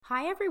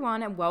Hi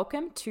everyone and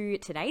welcome to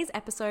today's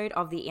episode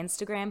of the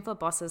Instagram for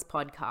Bosses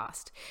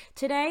podcast.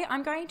 Today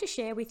I'm going to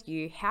share with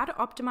you how to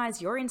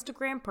optimize your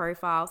Instagram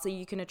profile so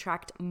you can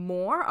attract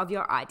more of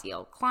your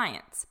ideal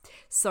clients.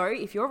 So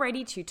if you're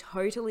ready to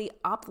totally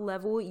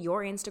up-level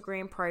your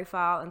Instagram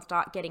profile and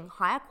start getting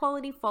higher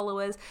quality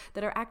followers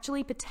that are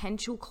actually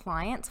potential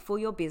clients for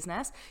your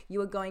business,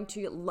 you are going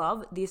to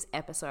love this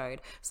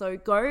episode. So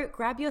go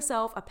grab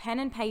yourself a pen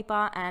and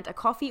paper and a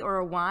coffee or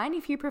a wine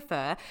if you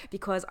prefer,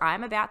 because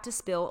I'm about to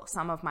spill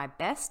some of my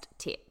best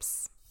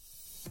tips.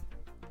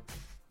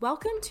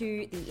 Welcome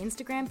to the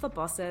Instagram for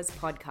Bosses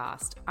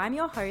podcast. I'm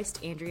your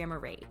host, Andrea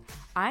Marie.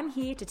 I'm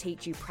here to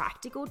teach you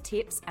practical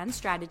tips and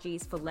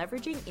strategies for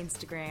leveraging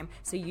Instagram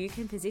so you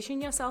can position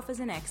yourself as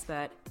an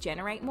expert,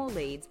 generate more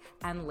leads,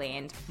 and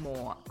land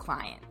more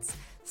clients.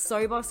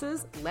 So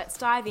bosses, let's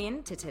dive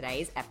into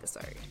today's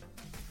episode.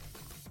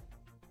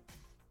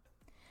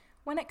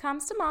 When it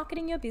comes to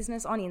marketing your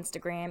business on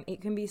Instagram, it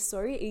can be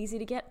so easy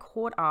to get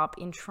caught up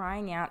in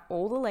trying out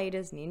all the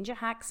latest ninja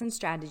hacks and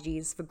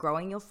strategies for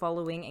growing your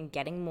following and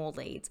getting more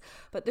leads.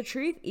 But the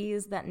truth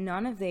is that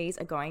none of these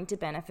are going to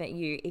benefit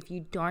you if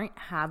you don't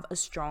have a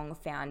strong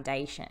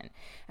foundation.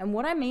 And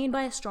what I mean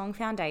by a strong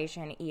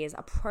foundation is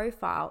a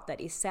profile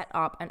that is set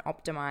up and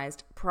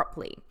optimized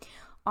properly.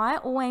 I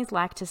always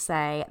like to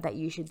say that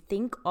you should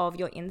think of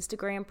your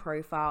Instagram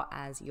profile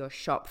as your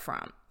shop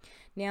front.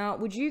 Now,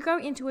 would you go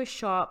into a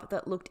shop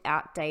that looked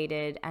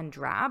outdated and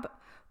drab?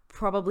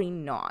 Probably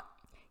not.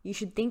 You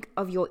should think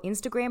of your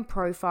Instagram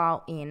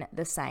profile in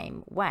the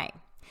same way.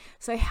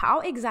 So how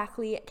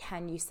exactly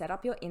can you set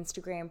up your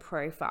Instagram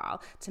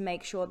profile to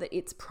make sure that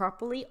it's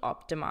properly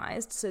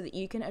optimized so that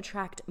you can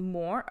attract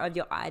more of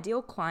your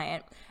ideal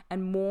client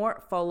and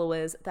more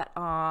followers that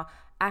are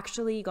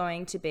actually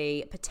going to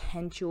be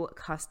potential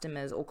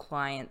customers or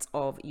clients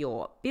of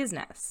your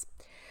business?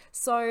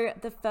 So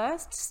the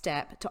first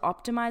step to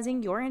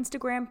optimizing your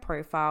Instagram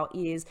profile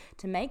is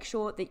to make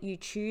sure that you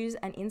choose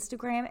an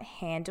Instagram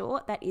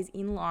handle that is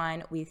in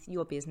line with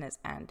your business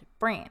and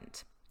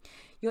brand.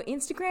 Your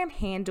Instagram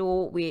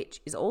handle,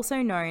 which is also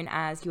known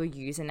as your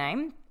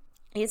username,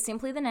 is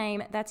simply the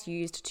name that's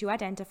used to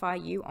identify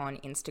you on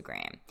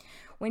Instagram.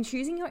 When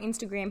choosing your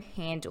Instagram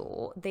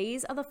handle,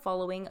 these are the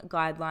following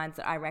guidelines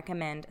that I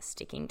recommend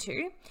sticking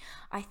to.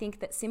 I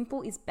think that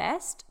simple is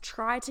best.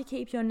 Try to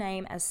keep your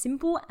name as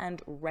simple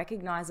and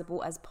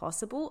recognizable as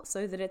possible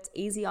so that it's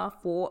easier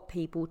for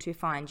people to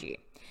find you.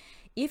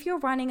 If you're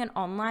running an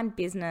online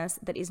business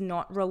that is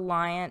not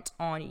reliant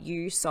on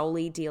you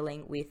solely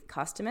dealing with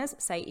customers,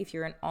 say if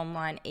you're an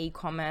online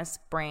e-commerce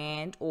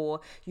brand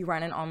or you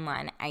run an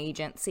online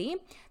agency,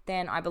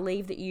 then I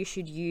believe that you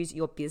should use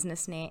your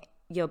business name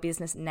as your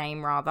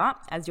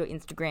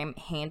Instagram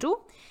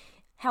handle.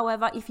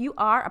 However, if you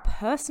are a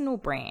personal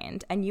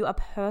brand and you are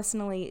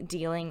personally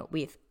dealing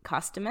with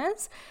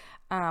customers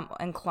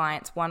and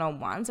clients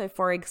one-on-one, so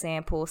for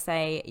example,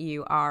 say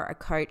you are a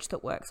coach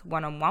that works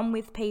one-on-one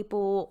with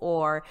people,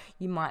 or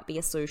you might be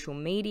a social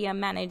media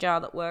manager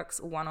that works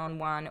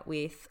one-on-one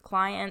with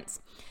clients,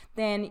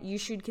 then you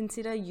should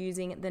consider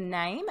using the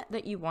name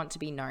that you want to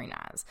be known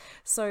as.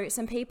 So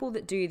some people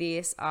that do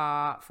this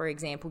are, for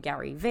example,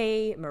 Gary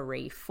Vee,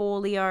 Marie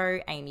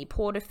Forleo, Amy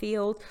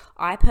Porterfield.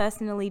 I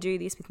personally do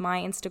this with my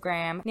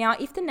Instagram. Now,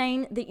 if the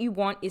name that you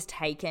want is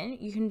taken,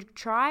 you can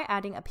try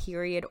adding a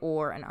period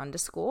or an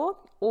underscore,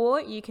 or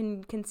you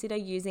can consider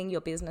using your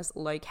business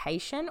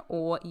location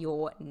or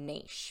your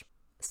niche.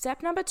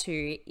 Step number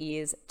 2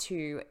 is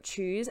to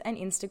choose an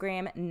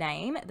Instagram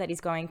name that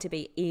is going to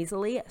be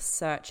easily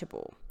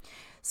searchable.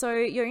 So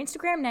your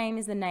Instagram name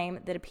is the name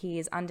that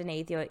appears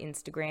underneath your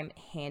Instagram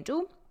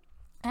handle.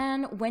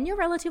 And when you're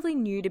relatively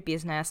new to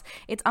business,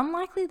 it's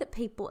unlikely that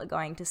people are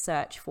going to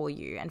search for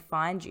you and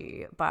find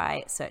you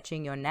by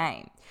searching your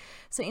name.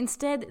 So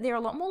instead, they're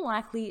a lot more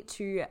likely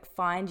to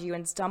find you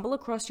and stumble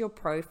across your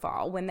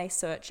profile when they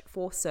search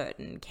for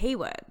certain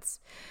keywords.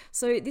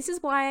 So this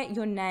is why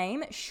your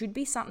name should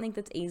be something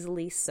that's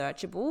easily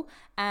searchable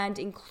and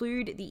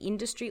include the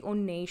industry or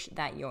niche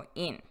that you're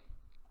in.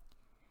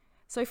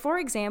 So for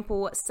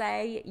example,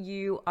 say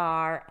you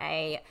are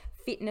a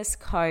fitness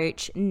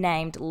coach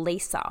named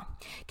Lisa.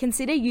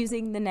 Consider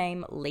using the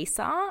name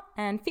Lisa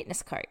and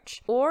fitness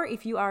coach. Or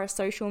if you are a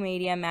social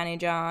media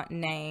manager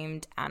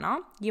named Anna,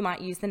 you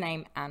might use the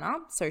name Anna,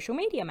 social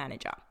media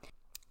manager.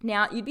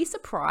 Now, you'd be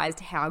surprised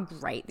how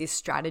great this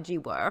strategy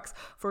works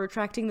for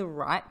attracting the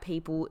right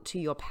people to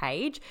your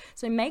page.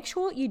 So make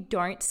sure you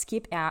don't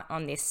skip out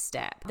on this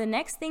step. The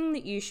next thing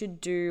that you should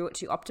do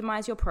to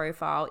optimize your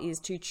profile is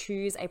to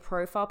choose a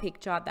profile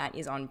picture that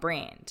is on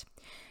brand.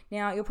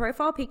 Now, your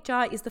profile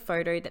picture is the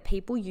photo that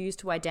people use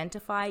to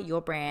identify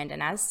your brand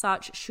and as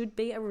such should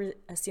be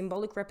a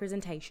symbolic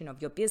representation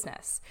of your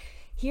business.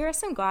 Here are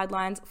some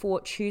guidelines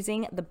for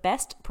choosing the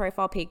best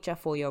profile picture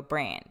for your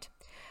brand.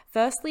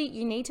 Firstly,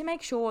 you need to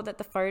make sure that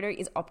the photo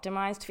is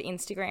optimized for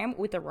Instagram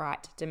with the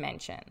right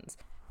dimensions.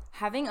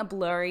 Having a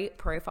blurry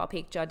profile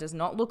picture does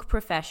not look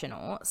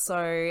professional,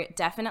 so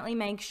definitely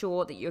make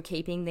sure that you're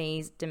keeping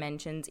these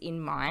dimensions in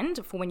mind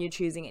for when you're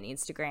choosing an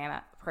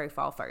Instagram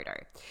profile photo.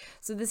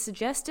 So the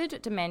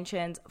suggested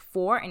dimensions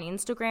for an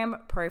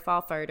Instagram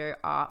profile photo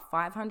are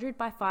 500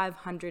 by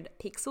 500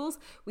 pixels,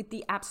 with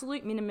the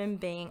absolute minimum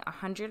being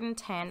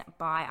 110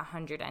 by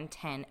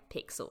 110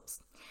 pixels.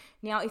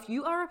 Now, if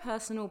you are a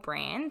personal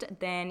brand,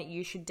 then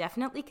you should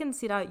definitely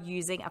consider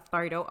using a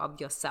photo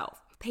of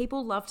yourself.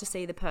 People love to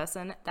see the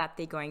person that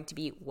they're going to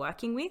be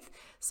working with.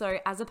 So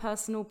as a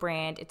personal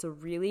brand, it's a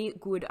really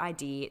good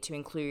idea to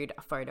include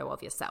a photo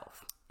of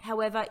yourself.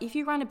 However, if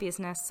you run a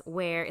business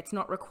where it's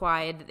not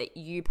required that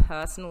you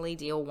personally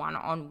deal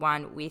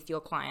one-on-one with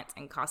your clients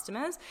and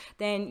customers,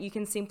 then you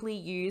can simply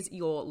use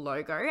your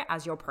logo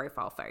as your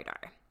profile photo.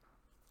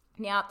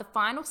 Now, the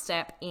final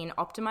step in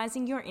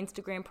optimizing your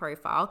Instagram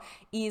profile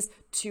is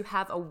to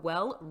have a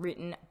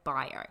well-written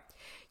bio.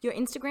 Your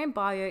Instagram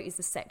bio is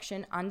the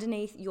section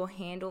underneath your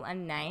handle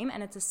and name,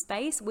 and it's a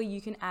space where you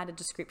can add a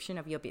description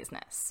of your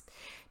business.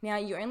 Now,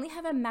 you only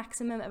have a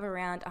maximum of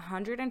around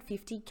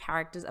 150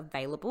 characters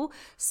available,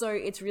 so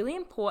it's really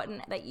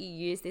important that you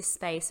use this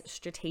space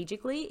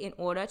strategically in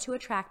order to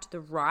attract the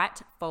right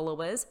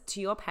followers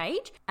to your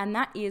page, and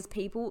that is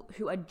people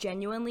who are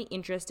genuinely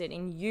interested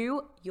in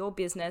you, your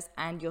business,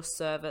 and your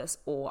service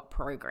or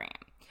program.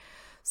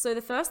 So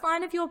the first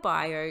line of your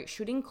bio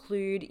should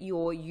include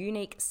your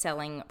unique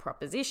selling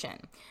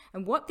proposition.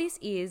 And what this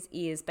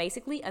is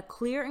basically a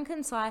clear and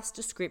concise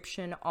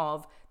description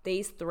of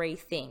these three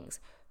things: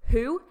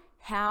 who,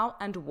 how,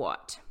 and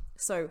what.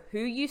 So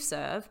who you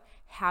serve,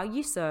 how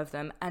you serve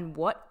them, and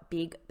what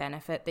big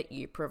benefit that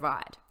you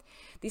provide.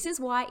 This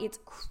is why it's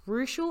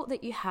crucial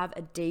that you have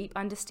a deep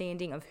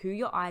understanding of who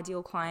your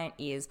ideal client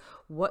is,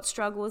 what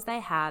struggles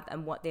they have,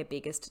 and what their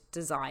biggest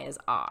desires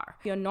are.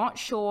 If you're not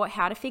sure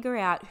how to figure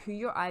out who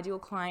your ideal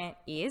client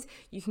is,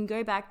 you can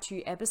go back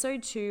to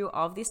episode 2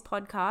 of this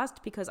podcast,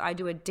 because I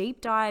do a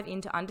deep dive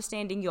into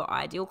understanding your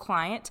ideal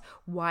client,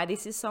 why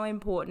this is so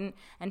important,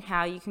 and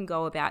how you can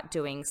go about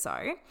doing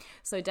so.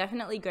 So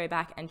definitely go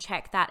back and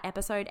check that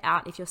episode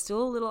out if you're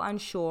still a little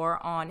unsure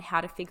on how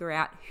to figure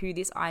out who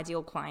this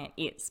ideal client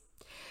is.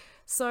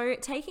 So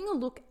taking a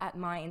look at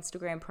my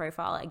Instagram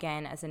profile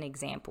again as an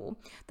example,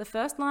 the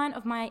first line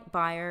of my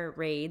bio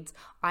reads,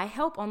 "I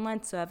help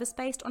online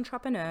service-based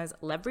entrepreneurs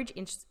leverage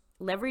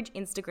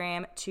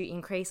Instagram to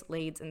increase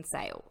leads and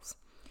sales."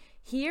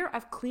 Here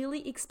I've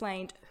clearly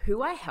explained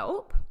who I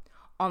help,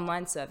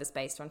 online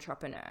service-based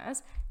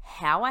entrepreneurs,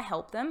 how I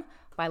help them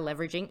by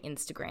leveraging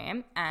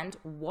Instagram, and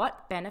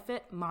what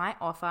benefit my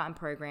offer and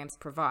programs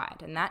provide,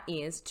 and that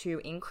is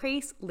to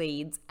increase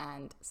leads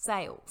and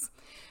sales.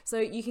 So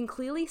you can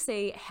clearly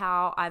see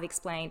how I've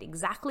explained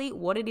exactly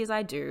what it is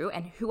I do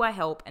and who I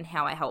help and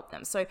how I help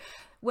them. So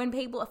when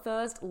people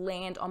first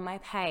land on my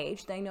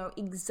page, they know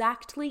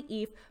exactly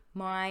if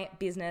my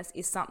business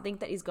is something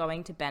that is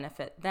going to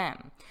benefit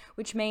them,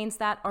 which means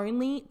that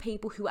only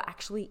people who are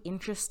actually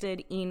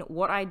interested in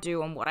what I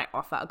do and what I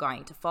offer are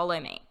going to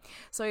follow me.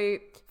 So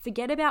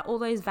forget about all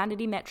those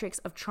vanity metrics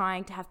of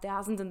trying to have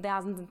thousands and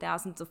thousands and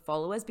thousands of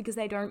followers, because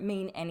they don't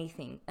mean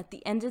anything. At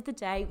the end of the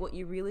day, what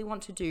you really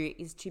want to do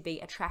is to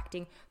be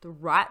attracting the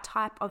right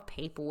type of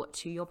people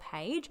to your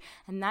page,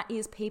 and that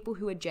is people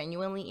who are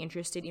genuinely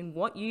interested in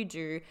what you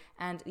do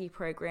and the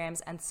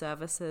programs and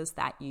services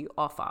that you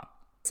offer.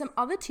 Some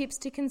other tips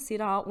to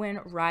consider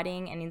when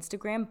writing an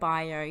Instagram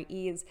bio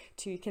is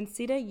to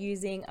consider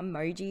using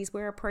emojis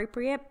where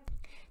appropriate.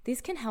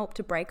 This can help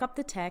to break up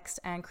the text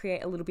and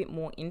create a little bit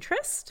more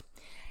interest.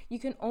 You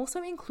can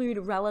also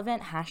include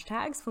relevant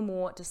hashtags for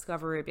more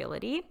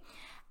discoverability.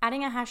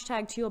 Adding a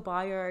hashtag to your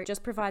bio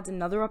just provides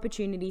another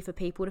opportunity for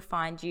people to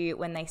find you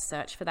when they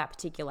search for that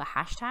particular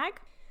hashtag.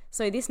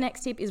 So this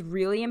next tip is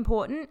really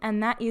important,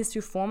 and that is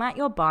to format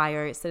your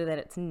bio so that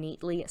it's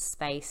neatly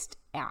spaced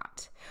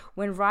out.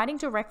 When writing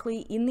directly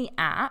in the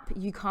app,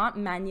 you can't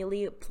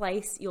manually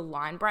place your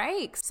line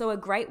breaks. So a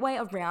great way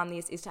around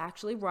this is to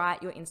actually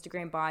write your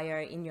Instagram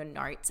bio in your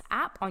Notes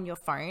app on your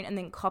phone and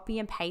then copy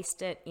and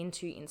paste it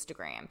into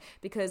Instagram.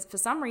 Because for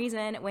some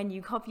reason, when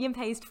you copy and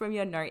paste from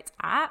your Notes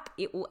app,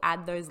 it will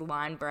add those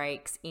line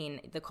breaks in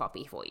the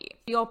copy for you.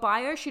 Your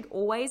bio should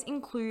always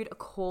include a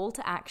call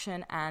to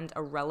action and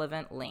a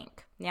relevant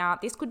link. Now,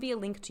 this could be a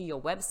link to your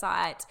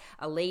website,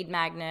 a lead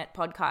magnet,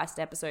 podcast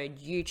episode,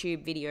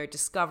 YouTube video,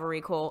 discovery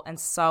call, and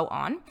so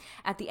on.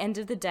 At the end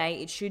of the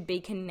day, it should be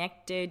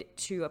connected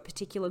to a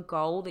particular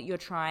goal that you're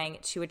trying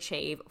to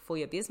achieve for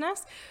your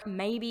business.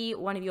 Maybe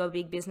one of your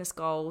big business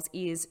goals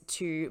is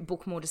to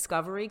book more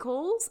discovery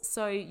calls.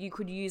 So you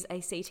could use a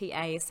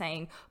CTA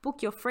saying,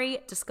 book your free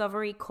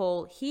discovery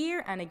call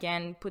here, and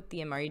again, put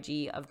the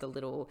emoji of the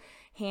little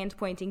hand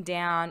pointing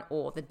down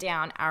or the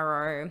down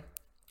arrow.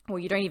 Or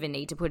you don't even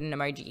need to put an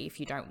emoji if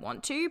you don't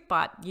want to,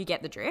 but you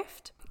get the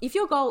drift. If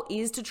your goal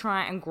is to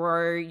try and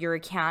grow your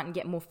account and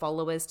get more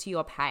followers to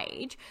your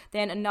page,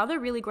 then another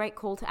really great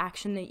call to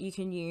action that you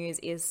can use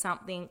is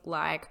something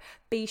like,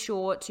 be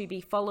sure to be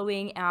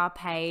following our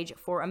page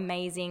for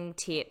amazing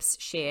tips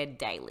shared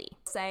daily.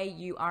 Say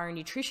you are a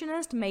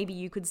nutritionist, maybe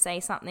you could say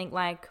something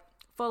like,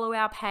 follow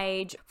our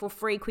page for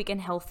free, quick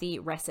and healthy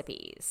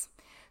recipes.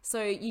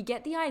 So you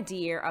get the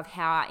idea of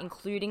how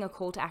including a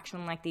call to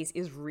action like this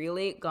is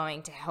really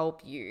going to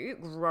help you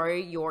grow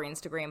your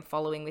Instagram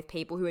following with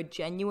people who are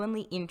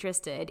genuinely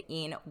interested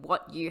in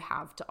what you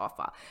have to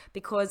offer.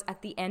 Because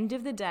at the end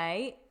of the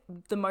day,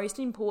 the most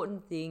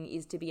important thing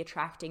is to be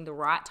attracting the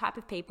right type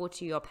of people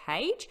to your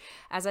page.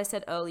 As I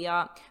said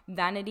earlier,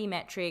 vanity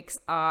metrics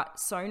are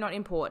so not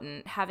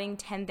important. Having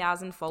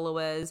 10,000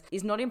 followers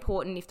is not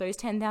important if those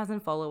 10,000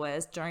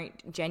 followers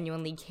don't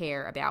genuinely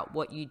care about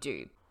what you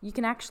do. You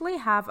can actually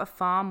have a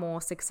far more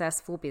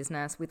successful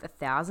business with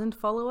 1,000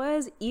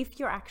 followers if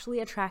you're actually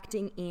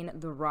attracting in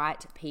the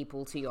right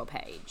people to your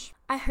page.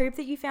 I hope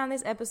that you found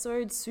this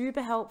episode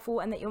super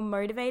helpful and that you're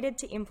motivated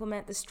to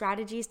implement the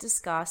strategies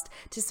discussed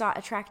to start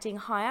attracting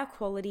higher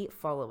quality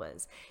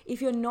followers.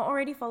 If you're not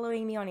already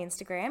following me on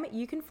Instagram,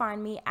 you can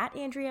find me at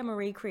Andrea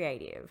Marie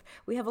Creative.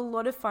 We have a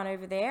lot of fun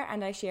over there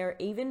and I share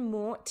even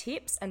more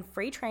tips and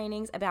free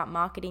trainings about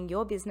marketing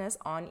your business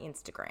on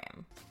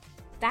Instagram.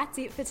 That's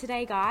it for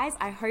today, guys.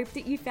 I hope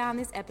that you found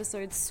this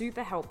episode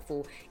super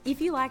helpful.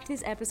 If you liked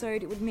this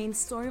episode, it would mean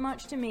so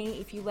much to me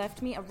if you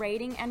left me a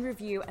rating and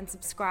review and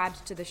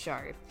subscribed to the show.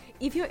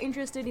 If you're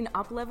interested in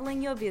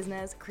up-leveling your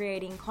business,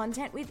 creating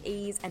content with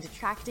ease, and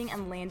attracting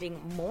and landing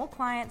more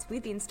clients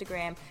with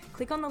Instagram,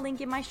 click on the link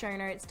in my show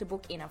notes to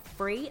book in a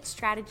free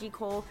strategy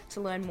call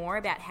to learn more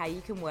about how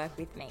you can work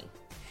with me.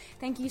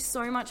 Thank you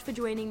so much for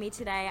joining me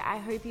today. I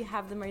hope you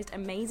have the most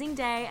amazing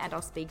day, and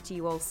I'll speak to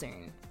you all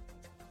soon.